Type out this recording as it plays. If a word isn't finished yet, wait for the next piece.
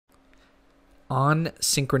On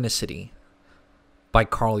Synchronicity by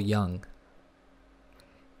Carl Jung.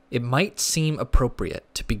 It might seem appropriate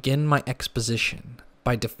to begin my exposition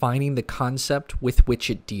by defining the concept with which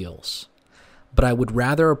it deals, but I would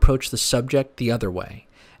rather approach the subject the other way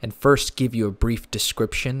and first give you a brief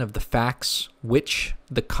description of the facts which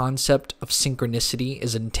the concept of synchronicity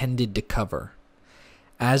is intended to cover.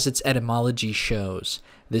 As its etymology shows,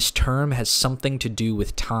 this term has something to do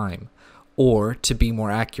with time, or, to be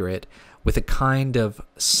more accurate, with a kind of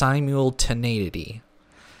simultaneity.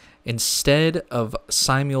 Instead of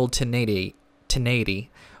simultaneity,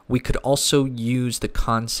 we could also use the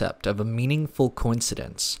concept of a meaningful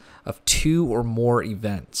coincidence of two or more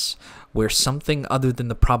events, where something other than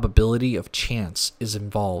the probability of chance is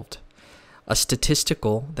involved. A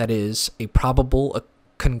statistical, that is, a probable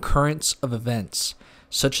concurrence of events,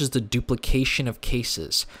 such as the duplication of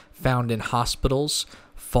cases found in hospitals,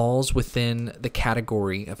 falls within the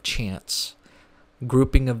category of chance.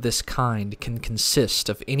 Grouping of this kind can consist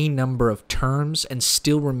of any number of terms and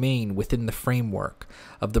still remain within the framework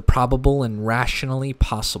of the probable and rationally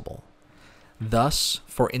possible. Thus,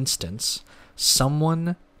 for instance,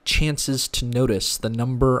 someone chances to notice the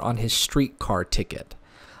number on his streetcar ticket.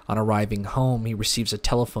 On arriving home, he receives a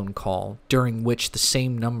telephone call during which the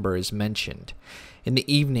same number is mentioned. In the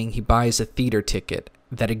evening, he buys a theater ticket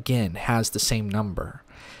that again has the same number.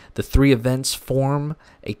 The three events form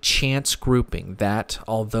a chance grouping that,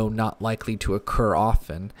 although not likely to occur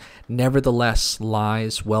often, nevertheless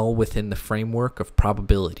lies well within the framework of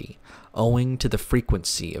probability, owing to the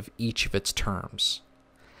frequency of each of its terms.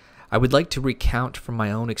 I would like to recount from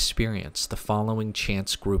my own experience the following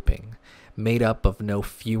chance grouping, made up of no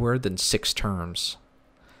fewer than 6 terms.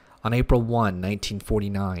 On April 1,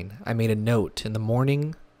 1949, I made a note in the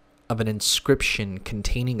morning of an inscription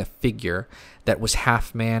containing a figure that was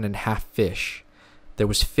half man and half fish. There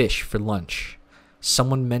was fish for lunch.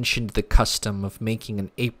 Someone mentioned the custom of making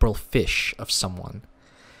an April fish of someone.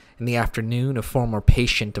 In the afternoon, a former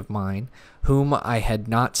patient of mine, whom I had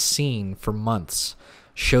not seen for months,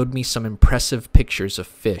 showed me some impressive pictures of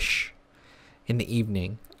fish. In the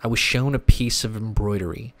evening, I was shown a piece of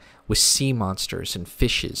embroidery with sea monsters and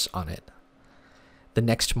fishes on it. The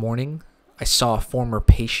next morning, I saw a former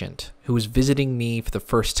patient who was visiting me for the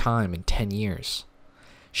first time in 10 years.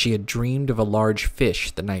 She had dreamed of a large fish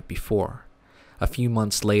the night before. A few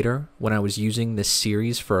months later, when I was using this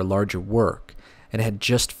series for a larger work and had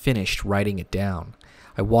just finished writing it down,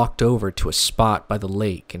 I walked over to a spot by the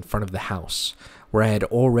lake in front of the house where I had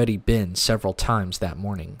already been several times that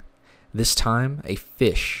morning. This time, a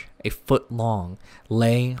fish, a foot long,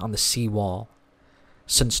 lay on the sea wall.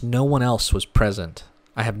 Since no one else was present,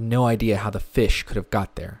 I have no idea how the fish could have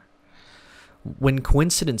got there. When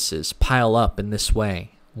coincidences pile up in this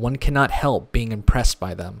way, one cannot help being impressed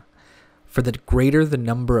by them. For the greater the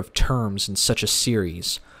number of terms in such a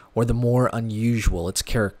series, or the more unusual its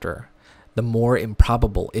character, the more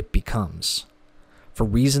improbable it becomes. For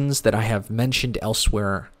reasons that I have mentioned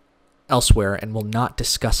elsewhere and will not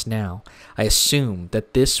discuss now, I assume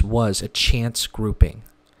that this was a chance grouping.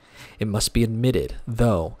 It must be admitted,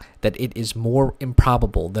 though, that it is more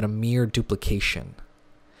improbable than a mere duplication.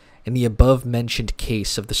 In the above-mentioned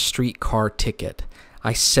case of the streetcar ticket,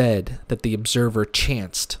 I said that the observer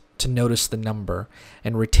chanced to notice the number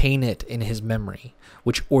and retain it in his memory,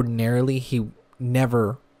 which ordinarily he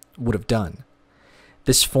never would have done.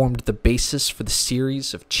 This formed the basis for the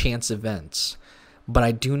series of chance events, but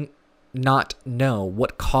I do not know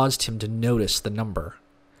what caused him to notice the number.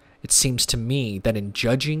 It seems to me that in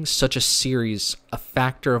judging such a series, a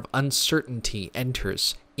factor of uncertainty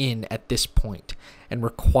enters in at this point and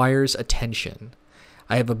requires attention.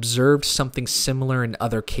 I have observed something similar in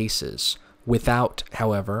other cases, without,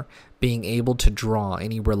 however, being able to draw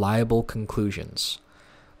any reliable conclusions.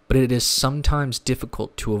 But it is sometimes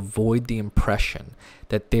difficult to avoid the impression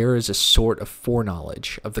that there is a sort of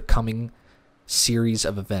foreknowledge of the coming series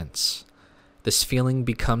of events. This feeling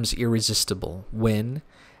becomes irresistible when,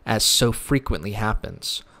 as so frequently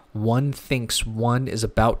happens, one thinks one is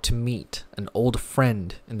about to meet an old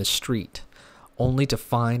friend in the street, only to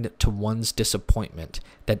find to one's disappointment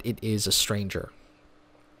that it is a stranger.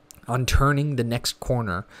 On turning the next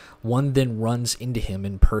corner, one then runs into him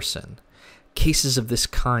in person. Cases of this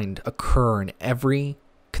kind occur in every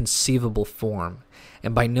conceivable form,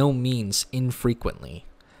 and by no means infrequently.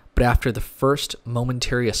 But after the first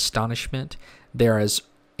momentary astonishment, there is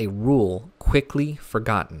a rule quickly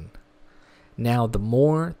forgotten. Now, the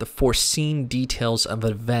more the foreseen details of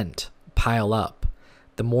an event pile up,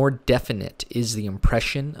 the more definite is the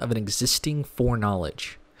impression of an existing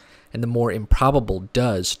foreknowledge, and the more improbable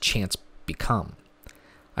does chance become.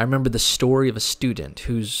 I remember the story of a student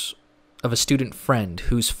friend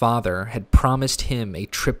whose father had promised him a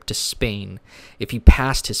trip to Spain if he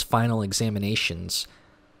passed his final examinations.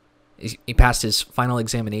 He passed his final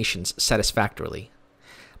examinations satisfactorily.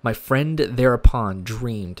 My friend thereupon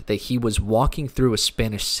dreamed that he was walking through a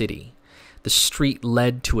Spanish city. The street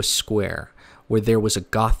led to a square where there was a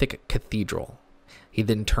Gothic cathedral. He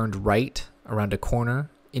then turned right around a corner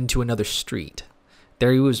into another street.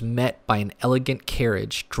 There he was met by an elegant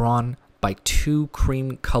carriage drawn by 2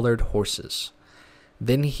 cream-colored horses.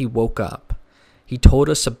 Then he woke up. He told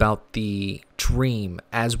us about the dream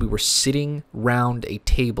as we were sitting round a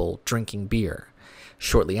table drinking beer.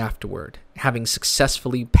 Shortly afterward, having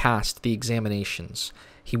successfully passed the examinations,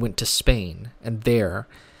 he went to Spain, and there,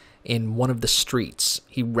 in one of the streets,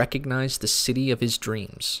 he recognized the city of his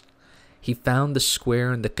dreams. He found the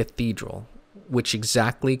square and the cathedral, which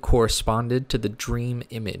exactly corresponded to the dream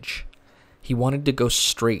image. He wanted to go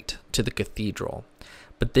straight to the cathedral,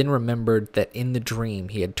 but then remembered that in the dream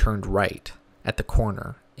he had turned right, at the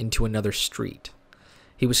corner, into another street.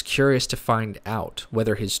 He was curious to find out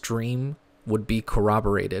whether his dream would be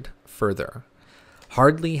corroborated further.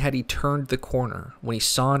 Hardly had he turned the corner when he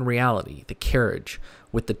saw in reality the carriage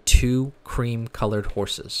with the 2 cream-colored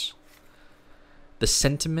horses. The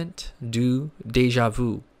sentiment du déjà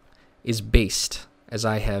vu is based, as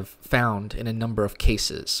I have found in a number of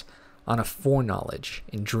cases, on a foreknowledge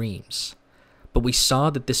in dreams. But we saw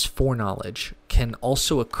that this foreknowledge can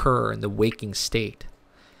also occur in the waking state.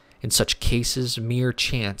 In such cases, mere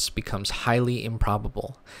chance becomes highly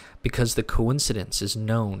improbable because the coincidence is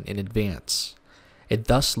known in advance. It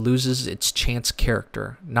thus loses its chance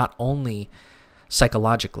character, not only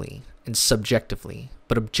psychologically and subjectively,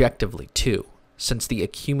 but objectively too, since the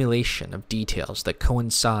accumulation of details that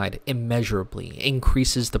coincide immeasurably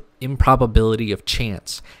increases the improbability of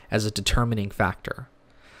chance as a determining factor.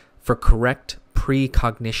 For correct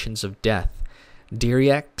precognitions of death,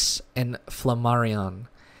 Dirichlet and Flammarion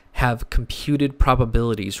have computed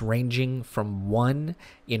probabilities ranging from 1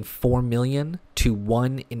 in 4 million to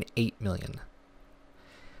 1 in 8 million.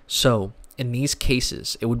 So, in these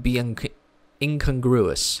cases, it would be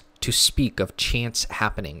incongruous to speak of chance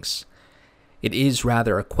happenings. It is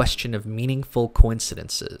rather a question of meaningful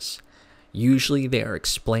coincidences. Usually they are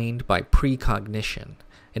explained by precognition,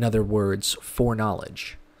 in other words,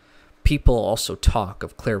 foreknowledge. People also talk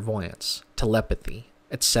of clairvoyance, telepathy,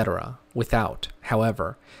 etc., without,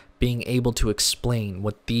 however, being able to explain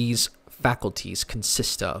what these faculties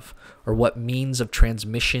consist of, or what means of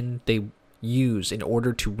transmission they use in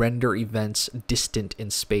order to render events distant in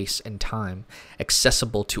space and time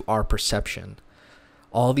accessible to our perception.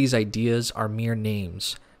 All these ideas are mere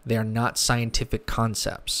names. They are not scientific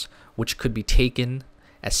concepts, which could be taken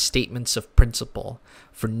as statements of principle,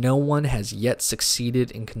 for no one has yet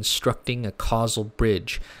succeeded in constructing a causal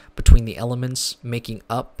bridge between the elements making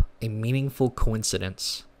up a meaningful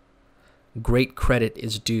coincidence. Great credit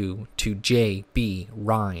is due to J. B.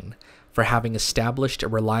 Rhine for having established a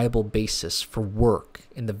reliable basis for work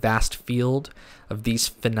in the vast field of these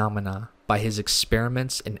phenomena by his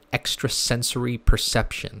experiments in extrasensory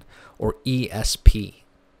perception, or ESP.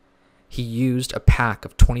 He used a pack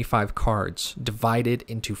of 25 cards divided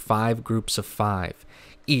into 5 groups of 5,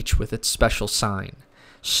 each with its special sign: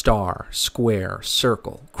 star, square,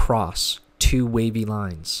 circle, cross, 2 wavy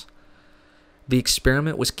lines. The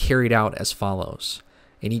experiment was carried out as follows.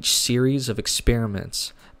 In each series of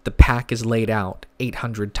experiments, the pack is laid out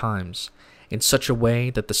 800 times in such a way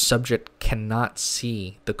that the subject cannot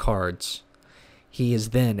see the cards. He is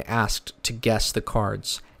then asked to guess the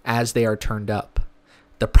cards as they are turned up.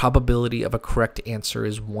 The probability of a correct answer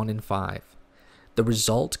is 1 in 5. The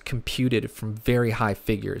result, computed from very high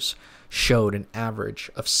figures, showed an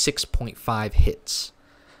average of 6.5 hits.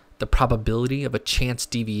 The probability of a chance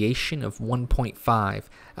deviation of 1.5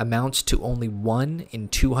 amounts to only 1 in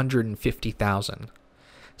 250,000.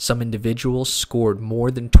 Some individuals scored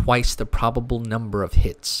more than twice the probable number of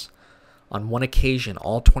hits. On one occasion,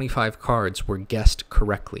 all 25 cards were guessed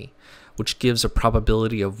correctly, which gives a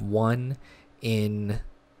probability of 1 in,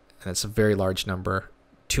 that's a very large number,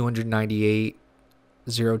 298,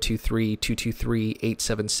 023, 223,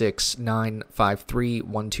 876, 953,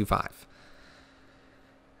 125.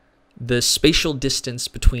 The spatial distance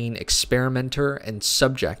between experimenter and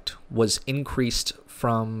subject was increased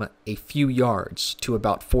from a few yards to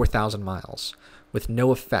about 4,000 miles, with no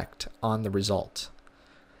effect on the result.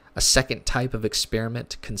 A second type of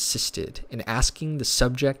experiment consisted in asking the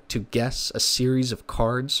subject to guess a series of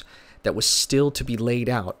cards that was still to be laid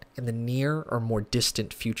out in the near or more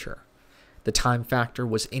distant future. The time factor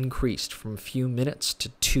was increased from a few minutes to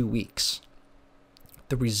 2 weeks.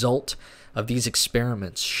 The result of these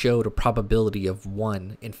experiments showed a probability of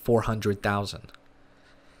 1 in 400,000.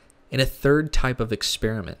 In a third type of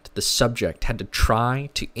experiment, the subject had to try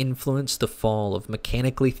to influence the fall of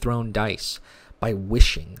mechanically thrown dice by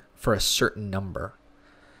wishing for a certain number.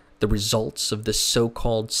 The results of this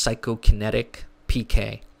so-called psychokinetic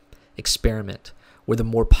PK experiment were the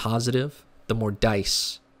more positive, the more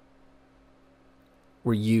dice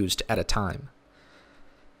were used at a time.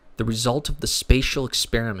 The result of the spatial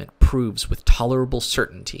experiment proves with tolerable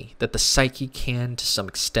certainty that the psyche can, to some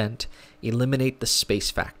extent, eliminate the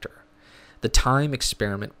space factor. The time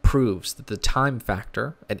experiment proves that the time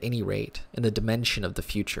factor, at any rate, in the dimension of the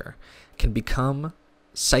future, can become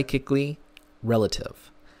psychically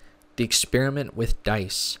relative. The experiment with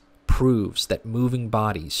dice proves that moving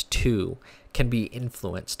bodies, too, can be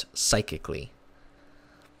influenced psychically.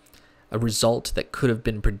 A result that could have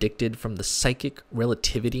been predicted from the psychic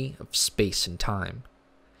relativity of space and time.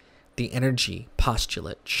 The energy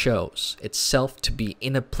postulate shows itself to be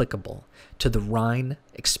inapplicable to the Rhine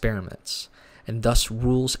experiments, and thus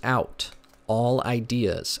rules out all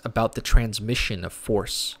ideas about the transmission of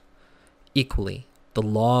force. Equally, the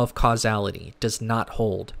law of causality does not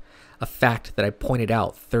hold, a fact that I pointed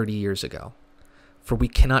out 30 years ago. For we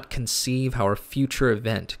cannot conceive how a future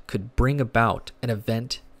event could bring about an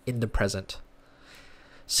event in the present,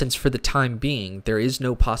 since for the time being there is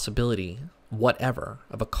no possibility whatever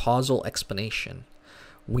of a causal explanation.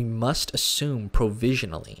 We must assume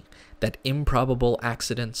provisionally that improbable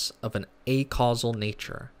accidents of an acausal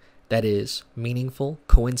nature, that is, meaningful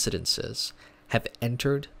coincidences, have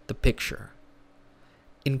entered the picture.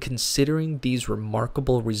 In considering these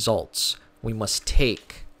remarkable results, we must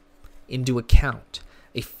take into account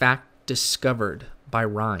a fact discovered by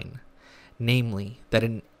Rhine, namely that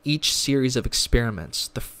in each series of experiments,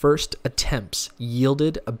 the first attempts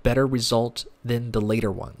yielded a better result than the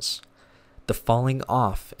later ones. The falling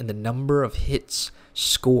off in the number of hits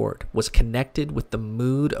scored was connected with the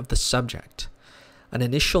mood of the subject. An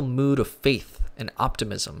initial mood of faith and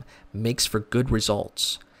optimism makes for good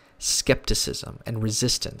results. Skepticism and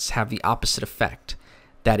resistance have the opposite effect.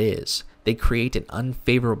 That is, they create an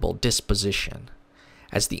unfavorable disposition.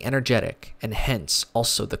 As the energetic, and hence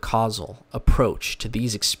also the causal, approach to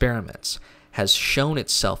these experiments has shown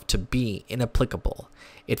itself to be inapplicable,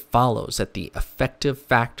 it follows that the effective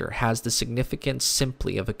factor has the significance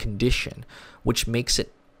simply of a condition which makes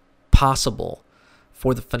it possible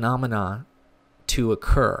for the phenomena to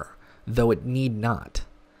occur, though it need not.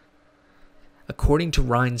 According to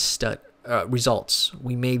Rhine's results,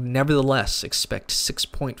 we may nevertheless expect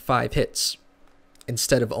 6.5 hits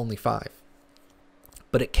instead of only 5.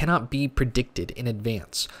 But it cannot be predicted in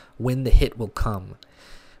advance when the hit will come.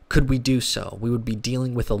 Could we do so, we would be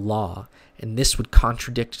dealing with a law, and this would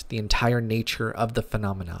contradict the entire nature of the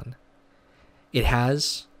phenomenon. It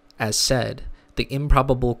has, as said, the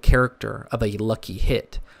improbable character of a lucky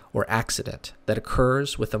hit or accident that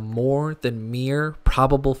occurs with a more than mere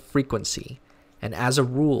probable frequency, and as a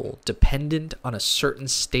rule dependent on a certain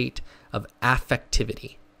state of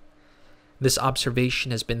affectivity. This observation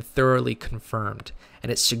has been thoroughly confirmed,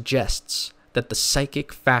 and it suggests that the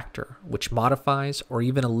psychic factor which modifies or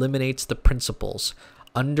even eliminates the principles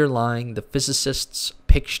underlying the physicist's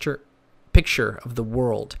picture of the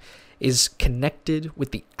world is connected with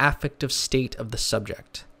the affective state of the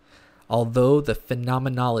subject. Although the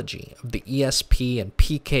phenomenology of the ESP and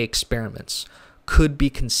PK experiments could be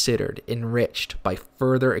considered enriched by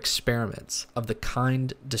further experiments of the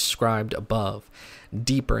kind described above,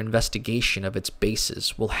 deeper investigation of its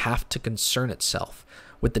basis will have to concern itself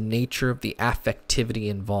with the nature of the affectivity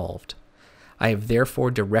involved. I have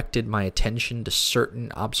therefore directed my attention to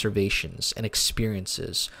certain observations and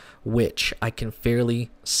experiences which, I can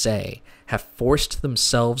fairly say, have forced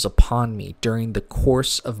themselves upon me during the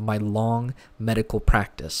course of my long medical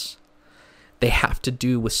practice. They have to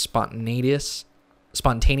do with spontaneous,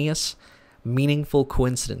 meaningful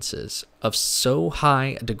coincidences of so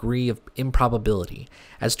high a degree of improbability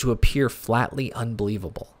as to appear flatly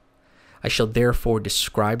unbelievable. I shall therefore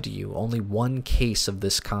describe to you only one case of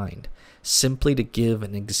this kind, simply to give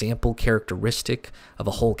an example characteristic of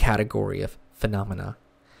a whole category of phenomena.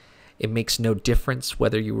 It makes no difference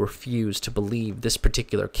whether you refuse to believe this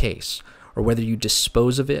particular case, or whether you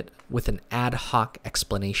dispose of it with an ad hoc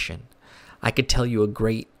explanation. I could tell you a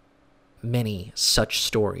great many such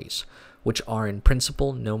stories, which are in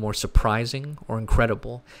principle no more surprising or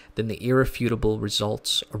incredible than the irrefutable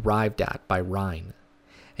results arrived at by Rhine.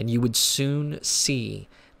 And you would soon see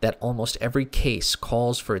that almost every case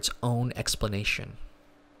calls for its own explanation.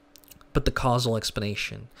 But the causal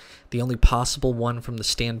explanation, the only possible one from the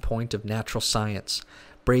standpoint of natural science,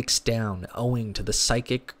 breaks down owing to the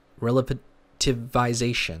psychic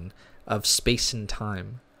relativization of space and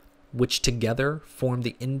time, which together form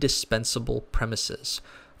the indispensable premises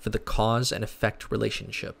for the cause and effect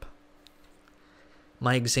relationship.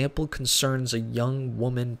 My example concerns a young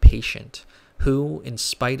woman patient who, in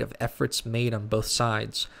spite of efforts made on both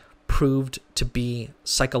sides, proved to be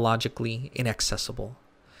psychologically inaccessible.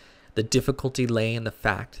 The difficulty lay in the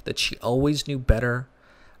fact that she always knew better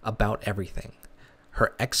about everything.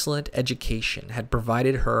 Her excellent education had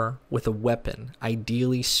provided her with a weapon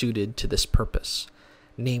ideally suited to this purpose,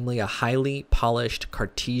 namely a highly polished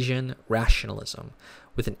Cartesian rationalism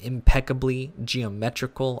with an impeccably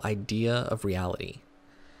geometrical idea of reality.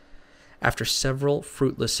 After several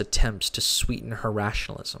fruitless attempts to sweeten her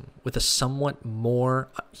rationalism with a somewhat more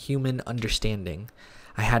human understanding,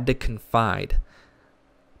 I had to confine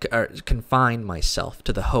myself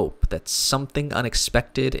to the hope that something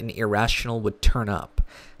unexpected and irrational would turn up,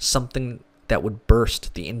 something that would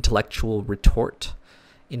burst the intellectual retort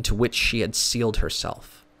into which she had sealed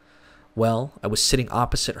herself. Well, I was sitting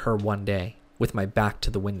opposite her one day, with my back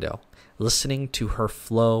to the window, listening to her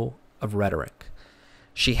flow of rhetoric.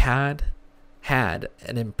 She had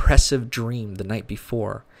an impressive dream the night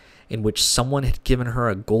before, in which someone had given her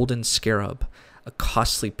a golden scarab, a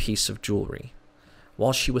costly piece of jewelry.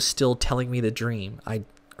 While she was still telling me the dream, I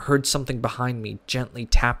heard something behind me gently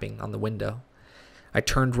tapping on the window. I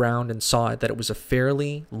turned round and saw that it was a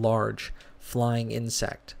fairly large flying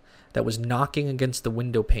insect that was knocking against the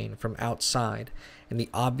window pane from outside in the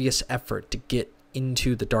obvious effort to get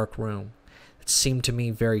into the dark room. It seemed to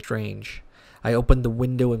me very strange. I opened the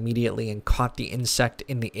window immediately and caught the insect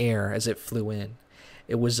in the air as it flew in.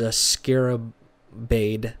 It was a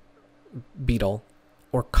scarabid beetle,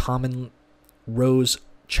 or common rose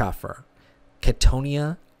chaffer,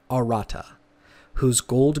 Cattonia aurata, whose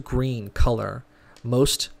gold-green color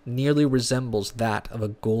most nearly resembles that of a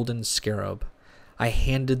golden scarab. I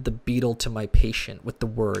handed the beetle to my patient with the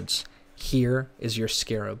words, "Here is your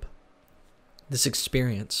scarab." This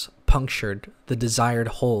experience punctured the desired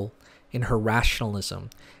hole in her rationalism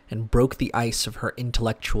and broke the ice of her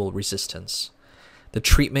intellectual resistance. The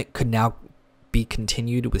treatment could now be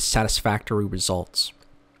continued with satisfactory results.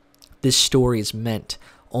 This story is meant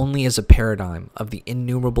only as a paradigm of the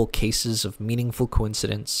innumerable cases of meaningful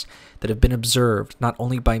coincidence that have been observed not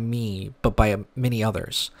only by me but by many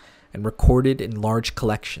others, and recorded in large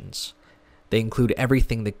collections. They include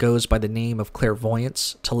everything that goes by the name of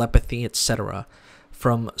clairvoyance, telepathy, etc.,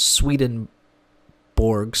 from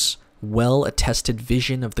Swedenborg's well-attested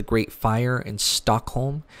vision of the Great Fire in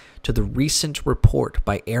Stockholm to the recent report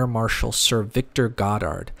by Air Marshal Sir Victor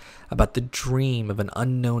Goddard about the dream of an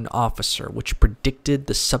unknown officer which predicted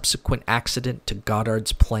the subsequent accident to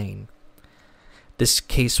Goddard's plane. This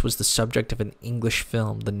case was the subject of an English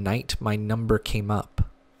film the night my number came up.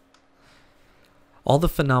 All the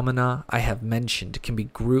phenomena I have mentioned can be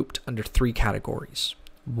grouped under three categories.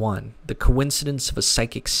 1. The coincidence of a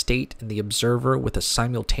psychic state in the observer with a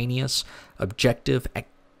simultaneous, objective,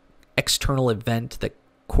 external event that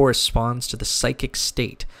corresponds to the psychic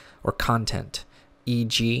state or content,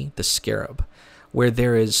 e.g., the scarab, where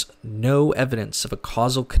there is no evidence of a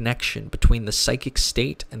causal connection between the psychic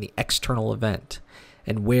state and the external event,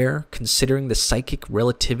 and where, considering the psychic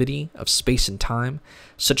relativity of space and time,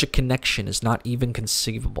 such a connection is not even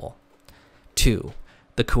conceivable. 2.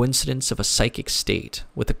 The coincidence of a psychic state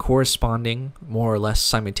with a corresponding, more or less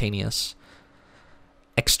simultaneous,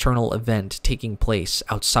 external event taking place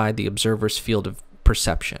outside the observer's field of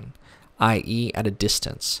perception, i.e. at a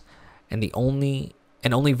distance, and only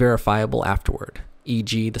verifiable afterward,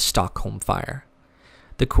 e.g. the Stockholm fire.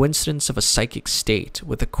 The coincidence of a psychic state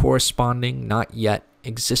with a corresponding, not yet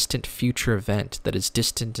existent future event that is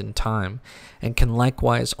distant in time and can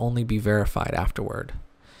likewise only be verified afterward.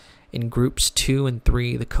 In groups 2 and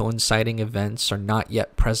 3, the coinciding events are not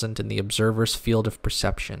yet present in the observer's field of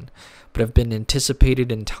perception, but have been anticipated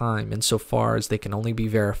in time insofar as they can only be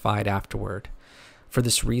verified afterward. For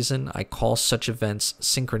this reason, I call such events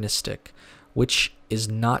synchronistic, which is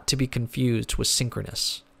not to be confused with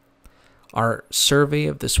synchronous. Our survey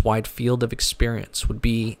of this wide field of experience would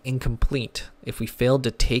be incomplete if we failed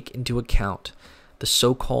to take into account the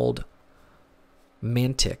so-called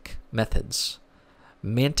mantic methods.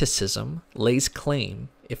 Manticism lays claim,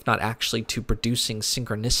 if not actually to producing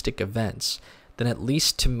synchronistic events, then at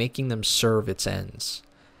least to making them serve its ends.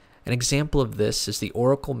 An example of this is the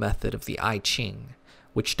oracle method of the I Ching,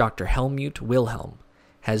 which Dr. Helmut Wilhelm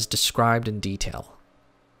has described in detail.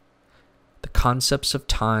 The concepts of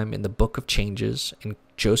time in the Book of Changes in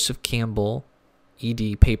Joseph Campbell, ed.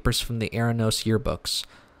 Papers from the Aranos Yearbooks,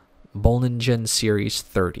 Bollingen Series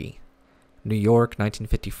 30, New York,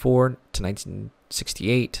 1954 to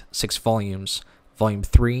 1968, 6 volumes, Volume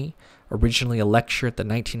 3, originally a lecture at the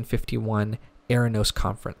 1951 Aranos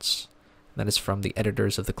Conference. That is from the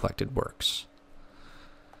editors of the collected works.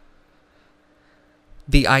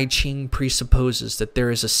 The I Ching presupposes that there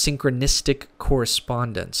is a synchronistic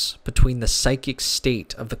correspondence between the psychic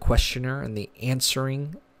state of the questioner and the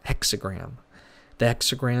answering hexagram. The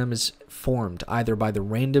hexagram is formed either by the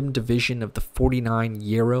random division of the 49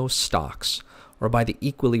 yarrow stalks or by the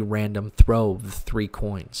equally random throw of the 3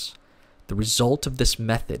 coins. The result of this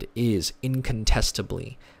method is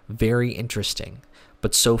incontestably very interesting,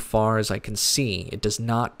 but so far as I can see, it does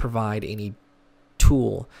not provide any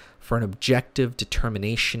tool for an objective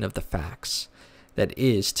determination of the facts, that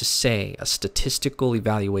is to say, a statistical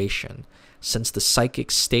evaluation, since the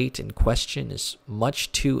psychic state in question is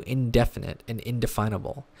much too indefinite and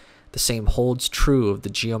indefinable. The same holds true of the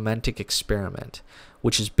geometric experiment,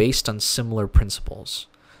 which is based on similar principles.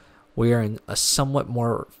 We are in a somewhat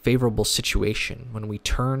more favorable situation when we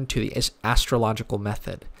turn to the astrological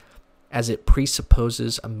method, as it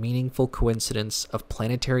presupposes a meaningful coincidence of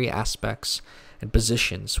planetary aspects and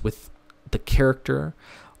positions with the character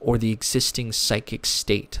or the existing psychic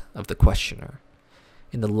state of the questioner.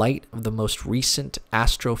 In the light of the most recent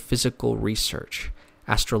astrophysical research,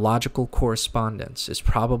 astrological correspondence is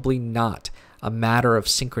probably not a matter of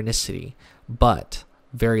synchronicity, but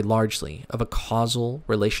very largely of a causal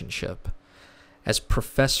relationship. As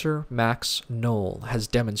Professor Max Knoll has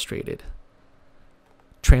demonstrated,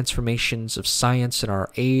 Transformations of Science in Our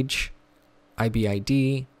Age,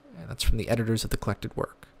 IBID, and that's from the editors of the collected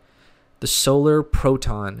work. The solar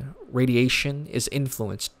proton radiation is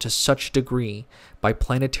influenced to such a degree by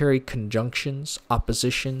planetary conjunctions,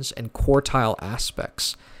 oppositions, and quartile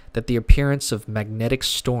aspects that the appearance of magnetic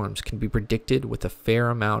storms can be predicted with a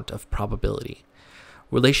fair amount of probability.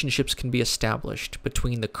 Relationships can be established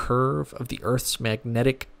between the curve of the Earth's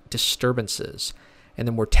magnetic disturbances and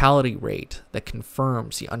the mortality rate that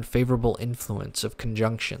confirms the unfavorable influence of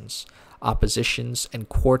conjunctions, oppositions, and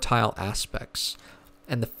quartile aspects,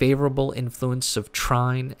 and the favorable influence of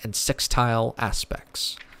trine and sextile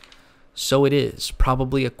aspects. So it is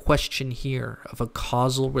probably a question here of a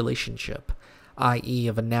causal relationship, i.e.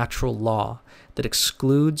 of a natural law that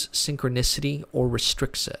excludes synchronicity or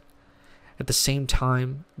restricts it. At the same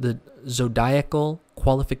time, the zodiacal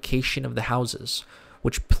qualification of the houses,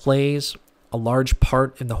 which plays a large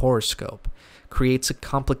part in the horoscope, creates a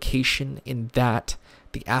complication in that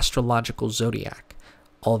the astrological zodiac,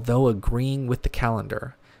 although agreeing with the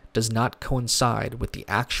calendar, does not coincide with the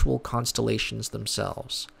actual constellations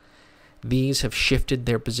themselves. These have shifted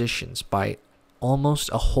their positions by almost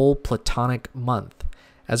a whole Platonic month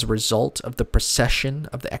as a result of the precession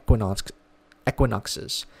of the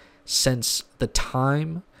equinoxes, since the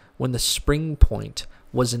time when the spring point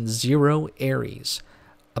was in 0 Aries,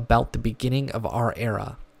 about the beginning of our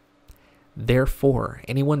era. Therefore,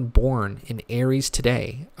 anyone born in Aries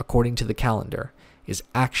today, according to the calendar, is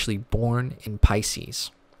actually born in Pisces.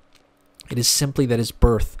 It is simply that his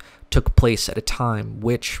birth took place at a time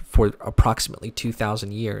which, for approximately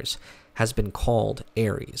 2,000 years, has been called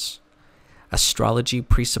Aries. Astrology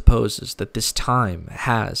presupposes that this time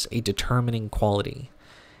has a determining quality.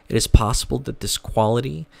 It is possible that this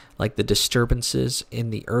quality, like the disturbances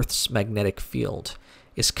in the Earth's magnetic field,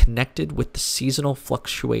 is connected with the seasonal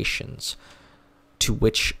fluctuations to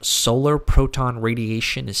which solar proton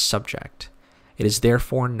radiation is subject. It is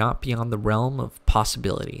therefore not beyond the realm of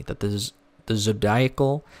possibility that the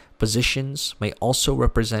zodiacal positions may also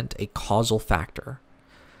represent a causal factor.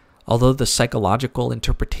 Although the psychological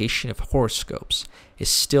interpretation of horoscopes is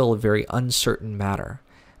still a very uncertain matter,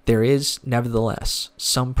 there is, nevertheless,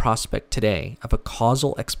 some prospect today of a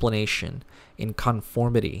causal explanation in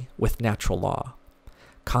conformity with natural law.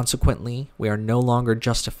 Consequently, we are no longer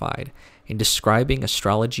justified in describing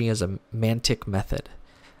astrology as a mantic method.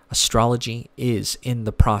 Astrology is in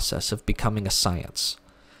the process of becoming a science.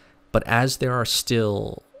 But as there are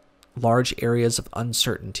still large areas of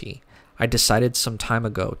uncertainty, I decided some time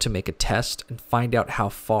ago to make a test and find out how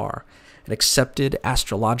far an accepted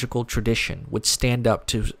astrological tradition would stand up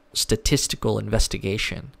to statistical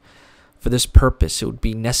investigation. For this purpose, it would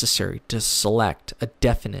be necessary to select a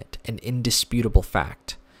definite and indisputable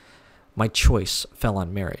fact. My choice fell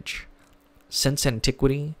on marriage. Since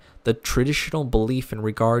antiquity, the traditional belief in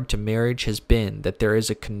regard to marriage has been that there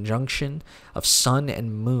is a conjunction of sun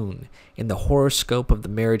and moon in the horoscope of the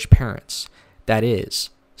marriage parents, that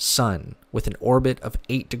is, sun with an orbit of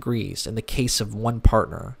 8 degrees in the case of one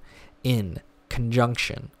partner, in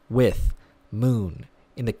conjunction with moon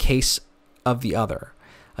in the case of the other.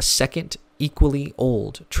 A second equally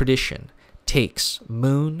old tradition takes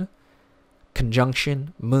moon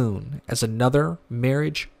conjunction moon as another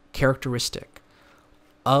marriage characteristic.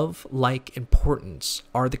 Of like importance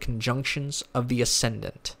are the conjunctions of the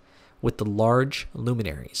ascendant with the large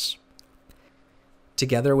luminaries.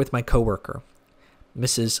 Together with my coworker,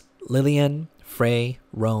 Mrs. Lillian Frey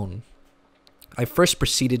Rohn, I first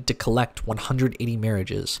proceeded to collect 180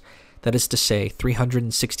 marriages, that is to say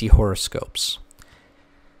 360 horoscopes,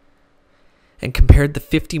 and compared the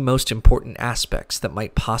 50 most important aspects that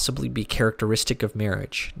might possibly be characteristic of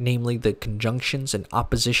marriage, namely the conjunctions and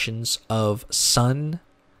oppositions of Sun,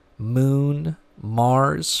 Moon,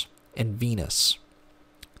 Mars, and Venus.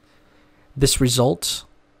 This resulted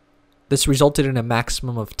in a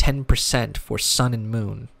maximum of 10% for Sun and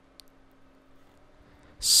Moon.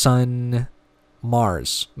 Sun,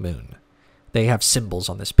 Mars, Moon. They have symbols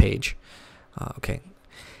on this page. Okay.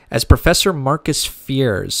 As Professor Marcus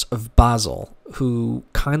Fiers of Basel, who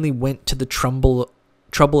kindly went to the trouble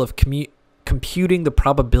of computing the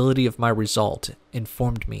probability of my result,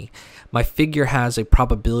 informed me, my figure has a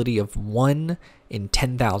probability of 1 in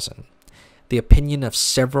 10,000. The opinion of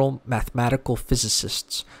several mathematical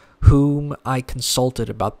physicists whom I consulted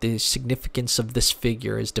about the significance of this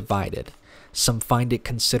figure is divided. Some find it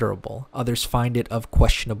considerable, others find it of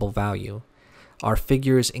questionable value. Our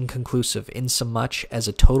figure is inconclusive insomuch as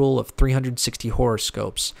a total of 360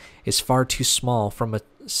 horoscopes is far too small from a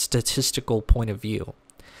statistical point of view.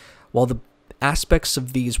 While the aspects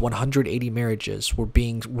of these 180 marriages were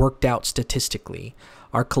being worked out statistically,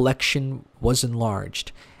 our collection was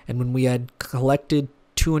enlarged, and when we had collected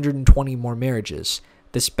 220 more marriages,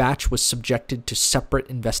 this batch was subjected to separate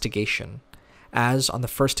investigation. As on the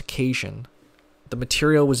first occasion, the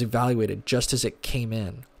material was evaluated just as it came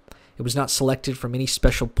in. It was not selected from any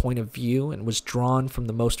special point of view and was drawn from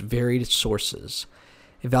the most varied sources.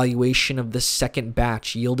 Evaluation of this second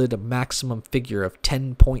batch yielded a maximum figure of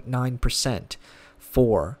 10.9%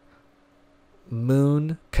 for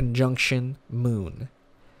Moon conjunction Moon.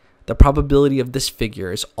 The probability of this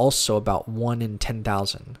figure is also about 1 in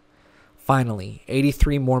 10,000. Finally,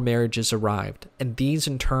 83 more marriages arrived, and these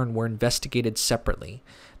in turn were investigated separately.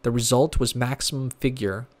 The result was maximum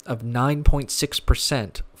figure of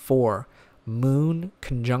 9.6% for Moon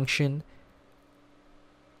conjunction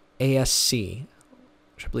ASC,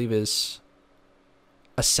 which I believe is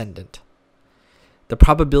ascendant. The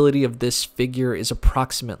probability of this figure is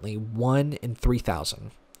approximately 1 in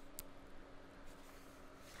 3,000.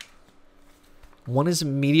 One is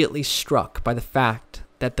immediately struck by the fact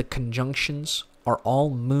that the conjunctions are all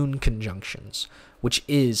moon conjunctions, which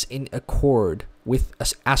is in accord with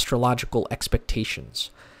astrological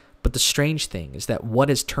expectations. But the strange thing is that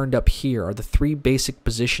what is turned up here are the 3 basic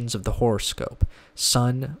positions of the horoscope: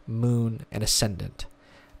 Sun, Moon, and Ascendant.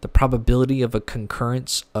 The probability of a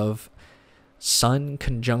concurrence of Sun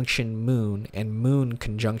conjunction Moon and Moon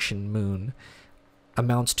conjunction Moon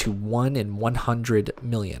amounts to 1 in 100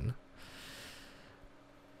 million.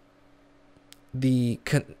 The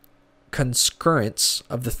concurrence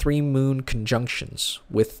of the 3 moon conjunctions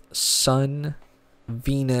with Sun,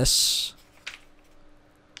 Venus...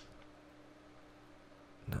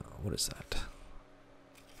 No, what is that?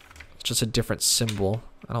 It's just a different symbol.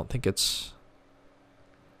 I don't think it's...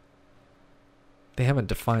 They haven't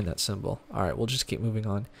defined that symbol. Alright, we'll just keep moving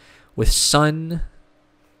on. With Sun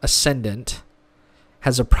ascendant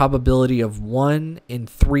has a probability of 1 in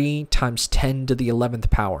 3 times 10 to the 11th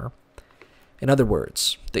power. In other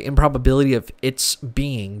words, the improbability of its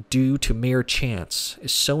being due to mere chance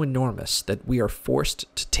is so enormous that we are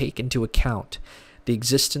forced to take into account the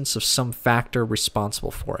existence of some factor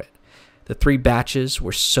responsible for it. The 3 batches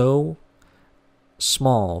were so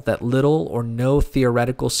small that little or no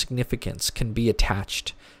theoretical significance can be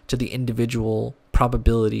attached to the individual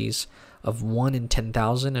probabilities of 1 in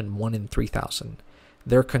 10,000 and 1 in 3,000.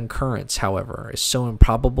 Their concurrence, however, is so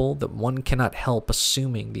improbable that one cannot help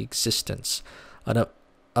assuming the existence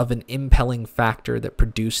of an impelling factor that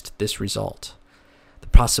produced this result. The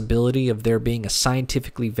possibility of there being a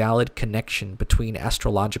scientifically valid connection between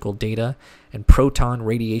astrological data and proton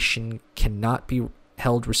radiation cannot be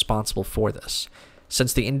held responsible for this,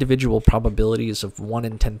 since the individual probabilities of 1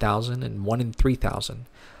 in 10,000 and 1 in 3,000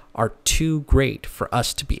 are too great for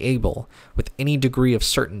us to be able, with any degree of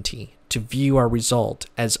certainty, to view our result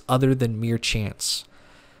as other than mere chance.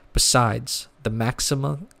 Besides, the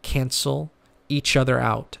maxima cancel each other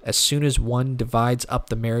out as soon as one divides up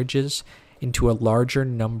the marriages into a larger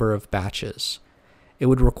number of batches. It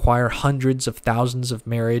would require hundreds of thousands of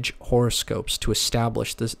marriage horoscopes to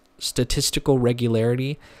establish the statistical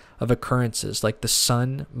regularity of occurrences like the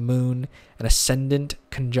sun, moon, and ascendant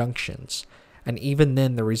conjunctions, and even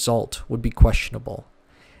then the result would be questionable.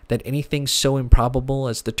 That anything so improbable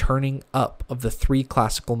as the turning up of the 3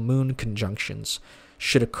 classical moon conjunctions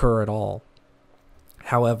should occur at all,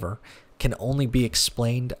 however, can only be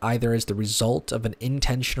explained either as the result of an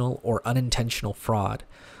intentional or unintentional fraud,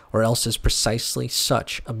 or else as precisely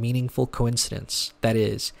such a meaningful coincidence, that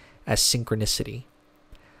is, as synchronicity.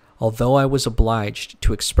 Although I was obliged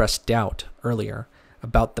to express doubt earlier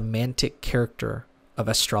about the mantic character of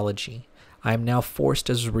astrology, I am now forced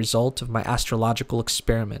as a result of my astrological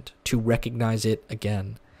experiment to recognize it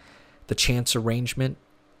again. The chance arrangement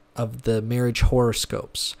of the marriage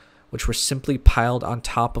horoscopes, which were simply piled on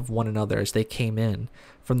top of one another as they came in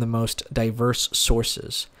from the most diverse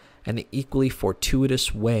sources, and the equally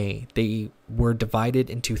fortuitous way they were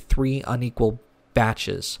divided into 3 unequal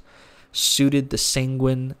batches, suited the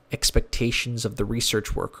sanguine expectations of the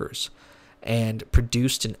research workers, and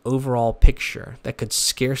produced an overall picture that could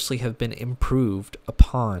scarcely have been improved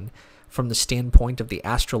upon from the standpoint of the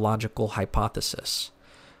astrological hypothesis.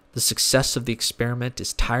 The success of the experiment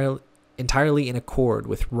is entirely in accord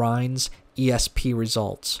with Rhine's ESP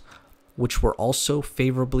results, which were also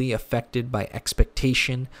favorably affected by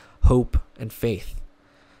expectation, hope, and faith.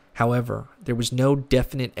 However, there was no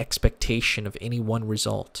definite expectation of any one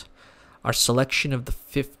result. Our selection of the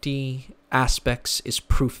 50 aspects is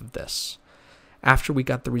proof of this. After we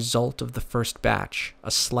got the result of the first batch,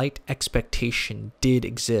 a slight expectation did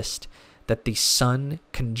exist that the sun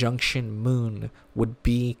conjunction moon would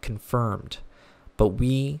be confirmed, but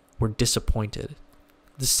we were disappointed.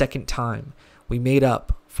 The second time, we made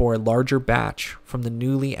up for a larger batch from the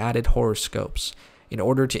newly added horoscopes in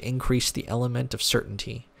order to increase the element of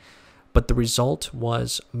certainty, but the result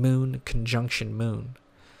was moon conjunction moon.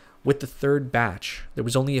 With the third batch, there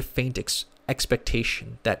was only a faint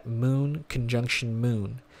expectation that moon conjunction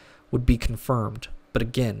moon would be confirmed, but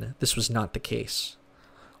again, this was not the case.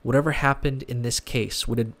 Whatever happened in this case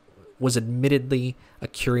was admittedly a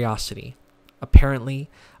curiosity, apparently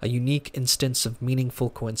a unique instance of meaningful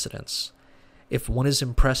coincidence. If one is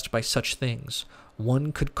impressed by such things,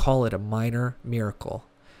 one could call it a minor miracle.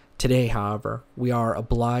 Today, however, we are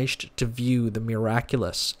obliged to view the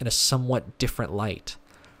miraculous in a somewhat different light.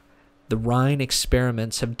 The Rhine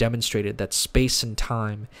experiments have demonstrated that space and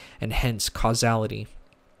time, and hence causality,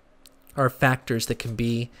 are factors that can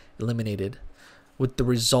be eliminated, with the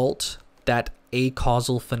result that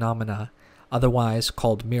acausal phenomena, otherwise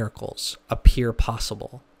called miracles, appear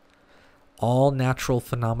possible. All natural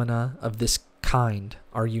phenomena of this kind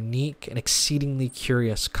are unique and exceedingly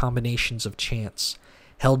curious combinations of chance,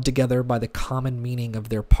 held together by the common meaning of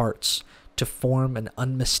their parts to form an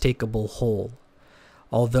unmistakable whole.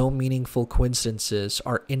 Although meaningful coincidences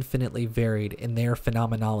are infinitely varied in their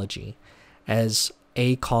phenomenology as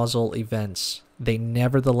acausal events, they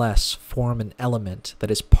nevertheless form an element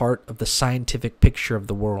that is part of the scientific picture of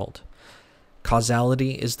the world.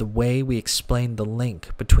 Causality is the way we explain the link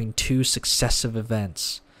between 2 successive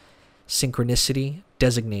events. Synchronicity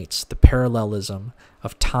designates the parallelism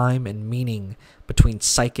of time and meaning between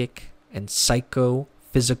psychic and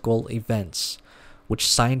psychophysical events, which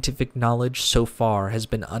scientific knowledge so far has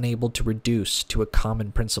been unable to reduce to a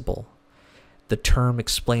common principle. The term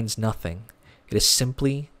explains nothing. It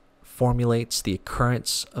simply formulates the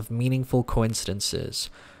occurrence of meaningful coincidences,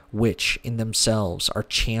 which in themselves are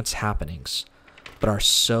chance happenings, but are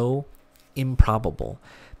so improbable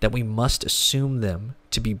that we must assume them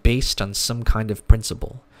to be based on some kind of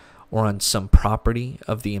principle, or on some property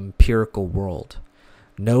of the empirical world.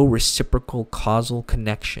 No reciprocal causal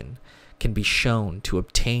connection can be shown to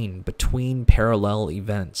obtain between parallel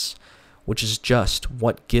events, which is just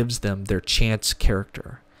what gives them their chance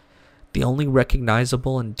character. The only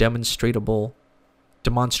recognizable and demonstrable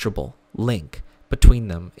link between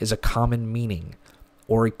them is a common meaning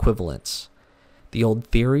or equivalence. The old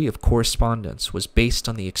theory of correspondence was based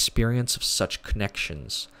on the experience of such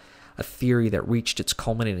connections, a theory that reached its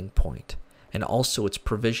culminating point, and also its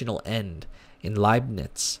provisional end in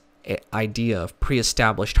Leibniz's idea of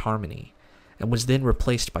pre-established harmony, and was then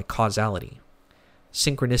replaced by causality.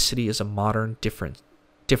 Synchronicity is a modern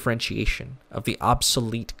differentiation of the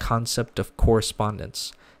obsolete concept of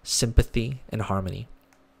correspondence, sympathy, and harmony.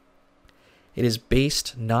 It is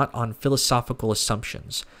based not on philosophical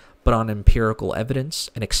assumptions, but on empirical evidence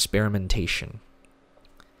and experimentation.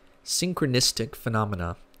 Synchronistic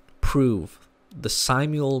phenomena prove the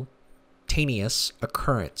simultaneous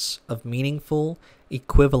occurrence of meaningful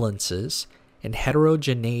equivalences and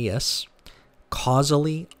heterogeneous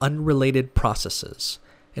causally unrelated processes.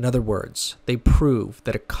 In other words, they prove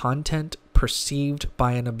that a content perceived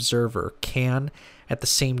by an observer can, at the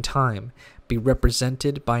same time, be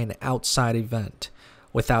represented by an outside event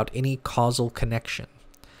without any causal connection.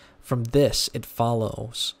 From this, it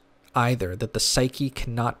follows either that the psyche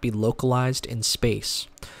cannot be localized in space,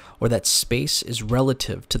 or that space is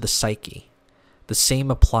relative to the psyche. The same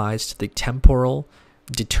applies to the temporal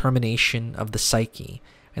determination of the psyche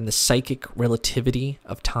and the psychic relativity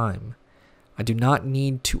of time. I do not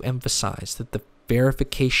need to emphasize that the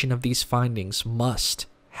verification of these findings must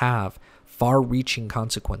have far-reaching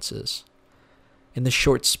consequences. In the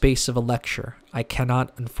short space of a lecture, I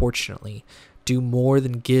cannot, unfortunately, do more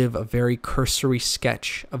than give a very cursory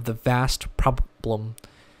sketch of the vast problem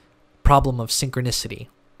of synchronicity.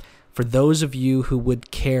 For those of you who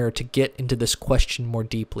would care to get into this question more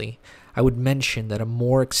deeply, I would mention that a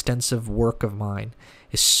more extensive work of mine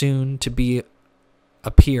is soon to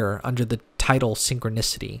appear under the title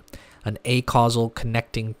Synchronicity, an acausal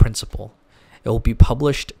connecting principle. It will be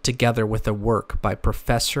published together with a work by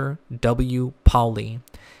Professor W. Pauli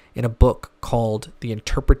in a book called The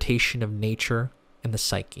Interpretation of Nature and the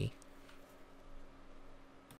Psyche.